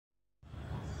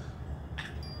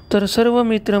तर सर्व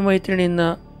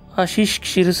मित्रमैत्रिणींना आशिष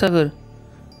क्षीरसागर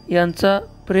यांचा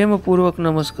प्रेमपूर्वक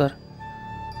नमस्कार।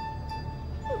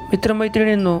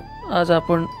 मित्रमैत्रिणींनो, आज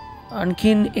आपण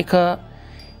आणखीन एका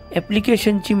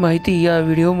ॲप्लिकेशनची माहिती या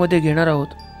व्हिडिओमध्ये घेणार आहोत।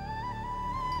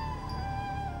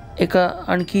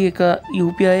 आणखी एका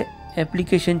UPI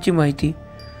ॲप्लिकेशनची माहिती,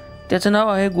 त्याचं नाव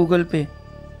आहे गुगल पे।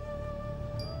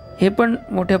 हे पण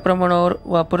मोठ्या प्रमाणावर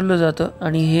वापरलं जातं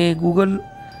आणि हे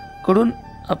गुगलकडून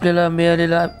आपल्याला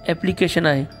मिळालेला ॲप्लिकेशन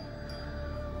आहे।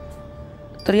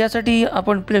 तर यासाठी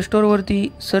आपण प्ले स्टोअरवरती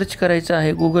सर्च करायचं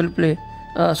आहे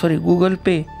गुगल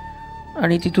पे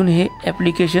आणि तिथून हे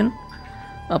ॲप्लिकेशन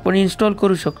आपण इन्स्टॉल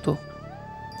करू शकतो।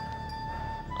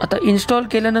 आता इन्स्टॉल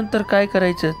केल्यानंतर काय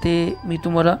करायचं ते मी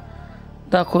तुम्हाला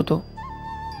दाखवतो।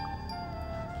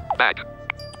 Back.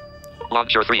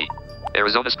 Launcher 3.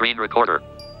 Arizona screen recorder.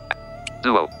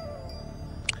 Duo.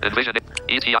 Envision.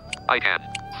 ETI. ICANN.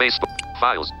 Facebook.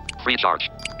 Files. Free charge.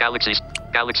 Galaxy.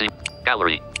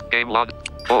 Gallery. Game log.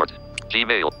 Board.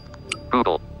 Gmail.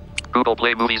 Google. Google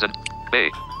Play Movies and Pay.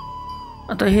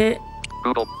 आता हे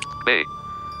Google Pay.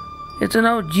 याचं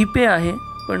नाव जीपे आहे,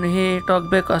 पण हे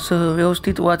टॉकबॅक असं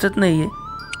व्यवस्थित वाचत नाहीये।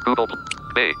 Google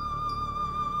Pay.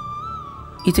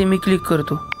 इथे मी क्लिक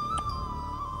करतो।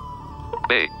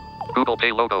 Pay. Google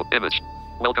Pay logo image.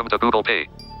 Welcome to Google Pay.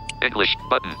 English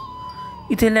button.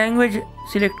 इथे लँग्वेज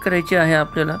सिलेक्ट करायची आहे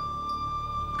आपल्याला।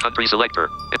 Country selector.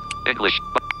 English.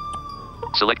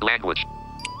 Select language.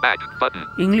 Back button.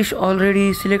 English already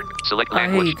select Select आहे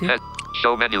language. इथे।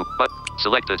 Show menu. But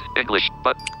selected. English.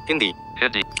 But Hindi.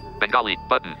 Bengali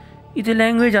button. इथे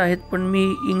language आहेत, पण मी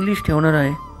English ठेवणार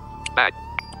आहे। Back.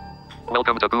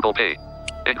 Welcome to Google Pay.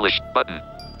 English button.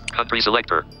 Country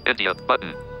selector. India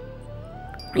button.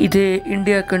 इथे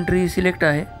India country select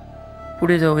आहे।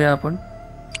 पुढे जाऊया आपण।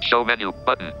 Show menu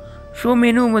button. शो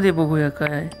मेनू मध्ये बघूया काय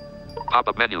आहे।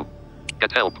 Pop-up menu.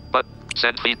 Get help but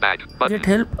send feedback button. Get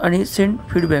help आणि सेंड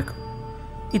फीडबॅक।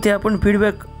 इथे आपण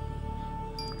फीडबॅक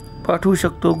पाठवू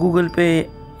शकतो गुगल पे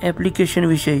ॲप्लिकेशन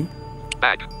विषयी।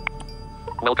 Back.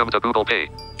 Welcome to Google Pay.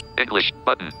 English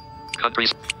button.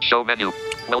 Countries. Show menu.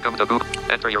 Welcome to Google.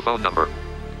 Enter your phone number.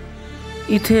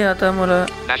 इथे आता मला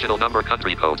National number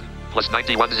country code.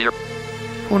 +910.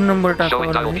 Phone number Showing टाकावा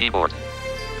dial लागेल। keyboard.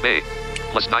 Pay.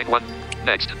 +91.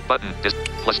 Next button is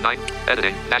 +9.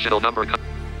 Editing. National number.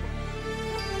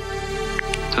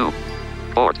 2.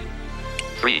 Board.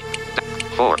 3.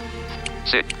 4.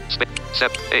 6.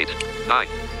 7. 8. 9.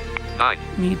 9.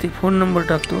 मी इथे phone number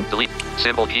टाकतो। Delete.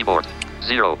 Symbol keyboard.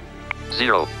 0.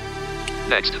 0.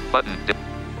 Next button.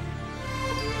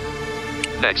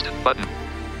 Next button.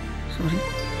 Sorry.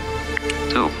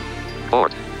 2.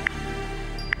 Board.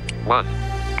 1.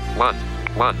 1.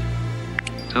 1.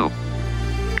 2.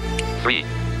 3.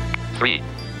 3.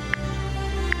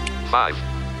 5.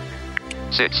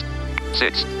 6.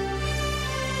 6.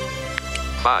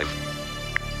 5.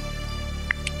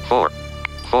 4.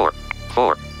 4.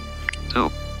 4. 2.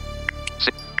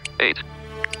 6. 8.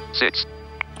 6.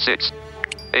 6.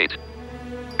 8.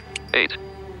 8.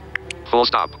 Full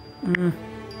stop.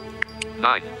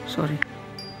 9. Sorry.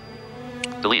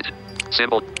 Delete.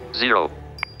 Symbol. 0.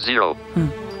 0.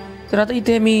 तर आता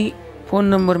इथे मी phone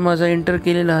number माझा enter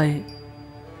केलेला आहे।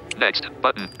 Next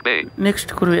button. Pay. नेक्स्ट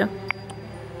करूया।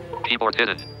 Keyboard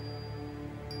hidden.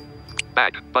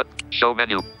 Back. But show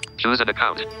menu. Choose an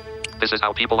account. This is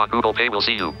how people on Google Pay will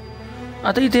see you.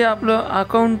 आता इथे आपलं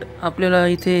अकाउंट आपल्याला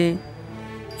इथे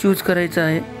चूज करायचं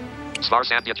आहे। Svar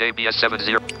Sandhya JBS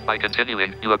 70. By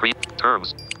continuing, you agree. Terms.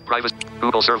 Privacy.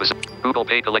 Google service. Google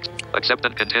Pay collect. Accept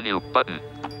and continue. Button.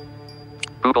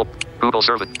 Google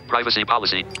service. Privacy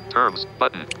policy. Terms.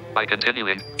 Button. By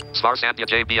continuing. Svar Sandhya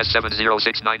JBS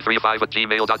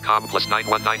 706935@gmail.com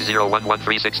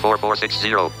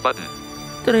 +919011364460. Button.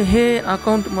 तर हे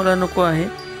account मला नको आहे।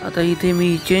 आता इथे मी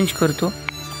change करतो।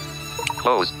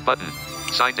 Close. Button.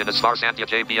 Signed in as Svar Sandhya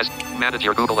JBS. Manage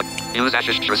your Google. Use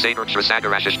Ashish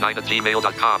Trisagar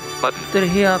ashish9@gmail.com. Button. तर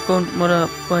हे account मला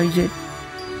पाहिजे।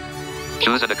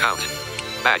 Choose an account.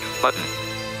 Back. Button.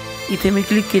 इथे मी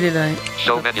क्लिक केलेलं आहे।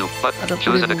 Show menu. Button. आता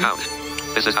Choose पुढे an account.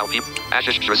 This is how people.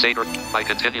 Ashish Trisagar. By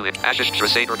continuing. Ashish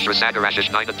Trisagar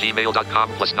ashish9@gmail.com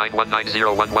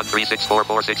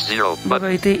 +919011364460. बघा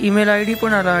Button. इथे ईमेल ID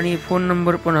पण आला आणि फोन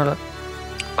नंबर पण आला।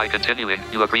 By continuing,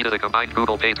 you agree to the combined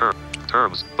Google Pay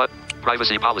terms. But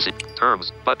privacy policy. Terms.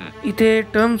 Button. इथे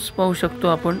terms पाहू शकतो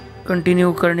आपण। कंटिन्यू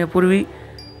करण्यापूर्वी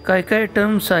काय काय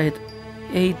टर्म्स आहेत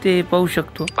हे इथे पाहू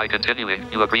शकतो। By continuing,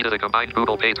 you agree to the combined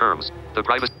Google Pay terms. The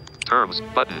privacy terms.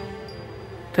 Button.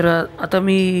 तर आता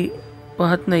मी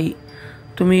पाहत नाही,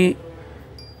 तुम्ही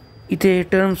इथे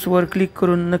टर्म्सवर क्लिक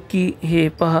करून नक्की हे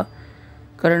पहा,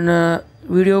 कारण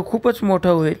व्हिडिओ खूपच मोठा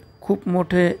होईल. खूप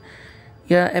मोठे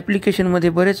या ॲप्लिकेशनमध्ये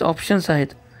बरेच ऑप्शन्स आहेत,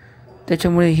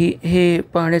 त्याच्यामुळे हे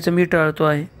पाहण्याचं मी टाळतो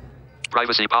आहे.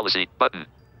 Privacy policy button.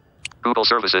 Google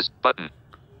services button.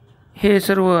 हे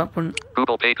सर्व आपण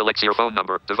Google Pay collects your phone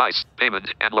number, device, payment,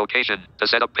 and location to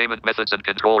set up payment methods and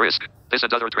control risk. This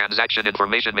and other transaction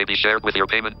information may be shared with your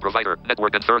payment provider,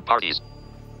 network, and third parties.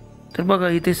 तर बघा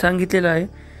इथे सांगितलेलं आहे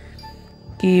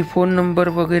की phone number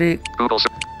वगैरे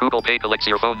Google Pay collects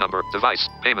your phone number, device,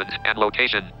 payment, and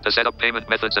location to set up payment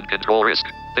methods and control risk.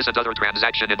 This and other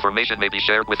transaction information may be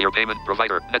shared with your payment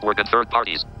provider, network, and third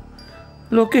parties.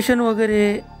 Location वगैरे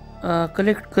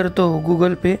collect करतो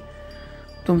Google पे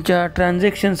तुमच्या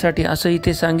ट्रान्झॅक्शनसाठी, असं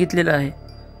इथे सांगितलेलं आहे.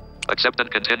 Accept and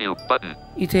continue button.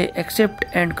 इथे accept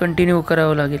and continue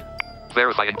करावं लागेल.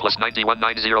 Verifying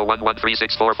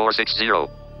 +919011364460.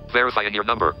 Verifying your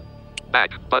number. Back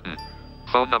button.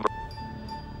 Phone number.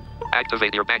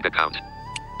 Activate your bank account.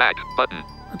 Back button.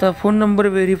 आता फोन नंबर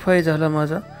व्हेरीफाय झाला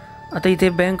माझा. आता इथे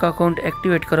बँक अकाउंट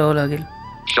ॲक्टिवेट करावं लागेल.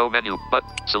 Show menu but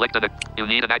select you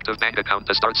need an active bank account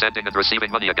to start sending and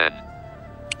receiving money again.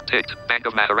 Ticked. Bank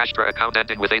of Maharashtra account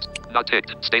ending with 8. Not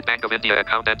ticked. State Bank of India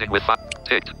account ending with 5.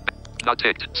 Ticked. Not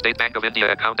ticked. State Bank of India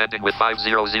account ending with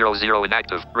 5000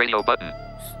 inactive. Radio button.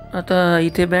 आता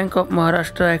इथे bank of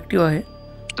Maharashtra active आहे.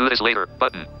 Do this later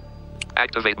button.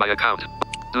 Activate my account.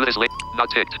 Do this later. Not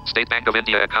ticked. State Bank of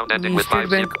India account ending with 50.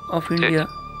 State bank of India.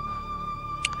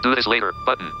 Do this later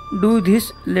button. Do this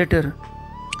letter.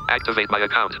 Activate my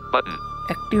account button.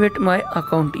 Activate my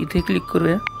account इथे click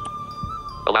करूया.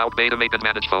 Allow Pay to make and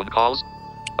manage phone calls.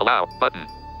 Allow button.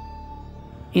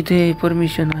 इथे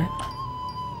permission आहे.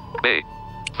 Pay.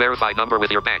 Verify number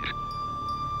with your bank.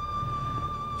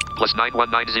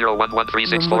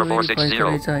 +919011364460.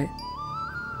 करायचा आहे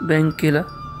बँकेला.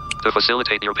 To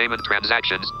facilitate your payment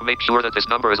transactions, make sure that this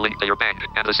number is linked to your bank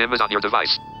and the SIM is on your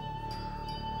device.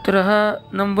 तर हा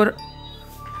number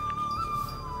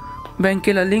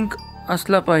बँकेला link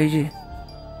असला पाहिजे.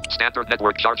 Standard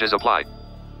network charges apply.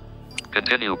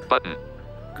 Continue button.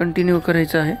 Continue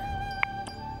करायचं आहे.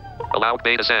 Allow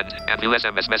Pay to send and view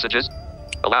SMS messages.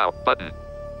 Allow button.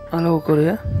 Allow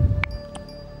करूया.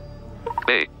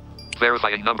 Pay.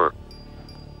 Verifying number.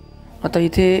 आता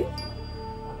इथे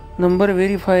नंबर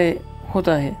व्हेरीफाय होत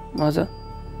आहे माझा.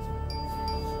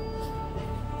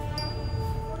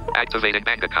 Activating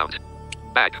bank account.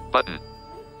 Back button.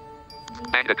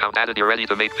 Bank account added. You're ready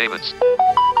to make payments.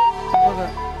 बघा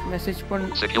message पण.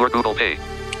 Secure Google Pay.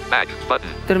 Back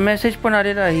button. तर message पण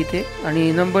आलेला आहे इथे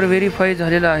आणि नंबर व्हेरीफाय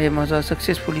झालेला आहे माझा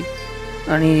सक्सेसफुली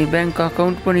आणि बँक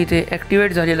अकाउंट पण इथे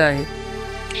ॲक्टिवेट झालेला आहे.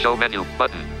 Show menu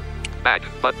button. Back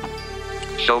button.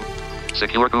 Show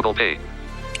secure Google Pay.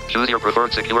 Choose your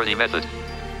preferred security method.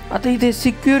 आता इथे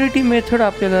सिक्युरिटी मेथड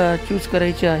आपल्याला चूज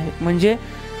करायची आहे. म्हणजे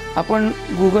आपण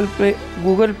गुगल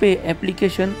पे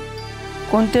ॲप्लिकेशन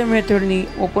कोणत्या मेथडनी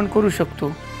ओपन करू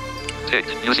शकतो.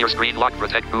 Ticked. Use your screen lock.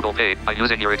 Protect Google Pay by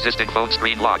using your existing phone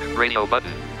screen lock. Radio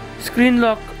button. Screen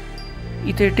lock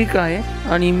इथे टिक आहे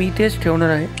आणि मी तेच ठेवणार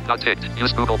आहे. Not ticked.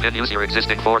 Use Google Pin. Use your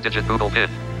existing 4-digit Google Pin.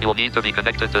 You will need to be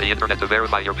connected to the internet to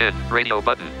verify your PIN. Radio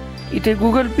button. इथे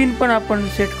Google pin पण आपण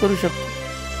set करू शकतो.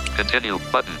 Continue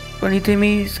button. पण इथे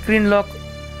मी screen lock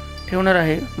ठेवणार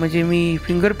आहे म्हणजे मी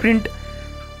फिंगरप्रिंट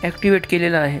ॲक्टिवेट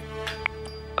केलेला आहे.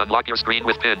 Unlock your screen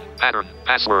with PIN, pattern,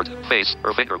 password, face,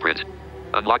 or fingerprint.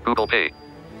 Unlock Google Pay.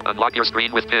 Unlock your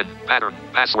screen with PIN, pattern,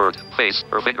 password, face,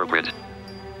 or fingerprint.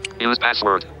 Use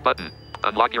password button.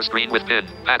 Unlock your screen with PIN,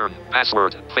 pattern,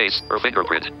 password, face, or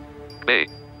fingerprint. Pay.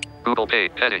 Google Pay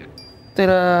heading. तर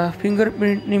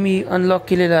फिंगरप्रिंटने मी unlock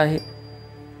केलेलं आहे.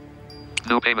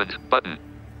 New payment button.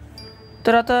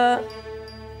 तर आता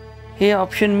हे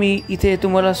option मी इथे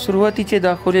तुम्हाला सुरुवातीचे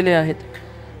दाखवलेले आहेत.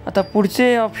 आता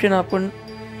पुढचे ऑप्शन आपण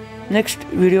नेक्स्ट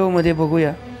व्हिडिओमध्ये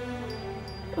बघूया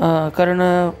कारण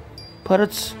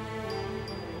फारच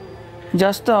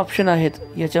जास्त ऑप्शन आहेत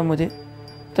याच्यामध्ये.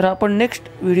 तर आपण नेक्स्ट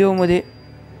व्हिडिओमध्ये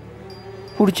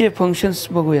पुढचे फंक्शन्स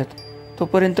बघूयात.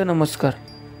 तोपर्यंत नमस्कार.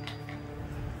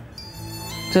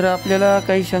 जर आपल्याला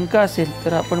काही शंका असेल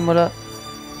तर आपण मला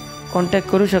कॉन्टॅक्ट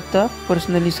करू शकता,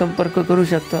 पर्सनली संपर्क करू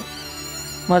शकता.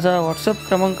 माझा व्हॉट्सअप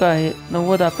क्रमांक आहे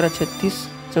 90 11 36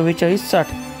 44 60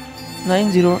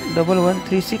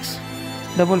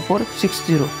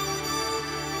 9011364460.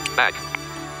 Back.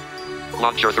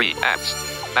 Launch your 3 apps.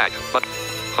 Back button.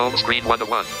 Home screen 1 to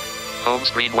 1. Home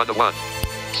screen 1 to 1.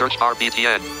 Search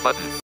RBTN button.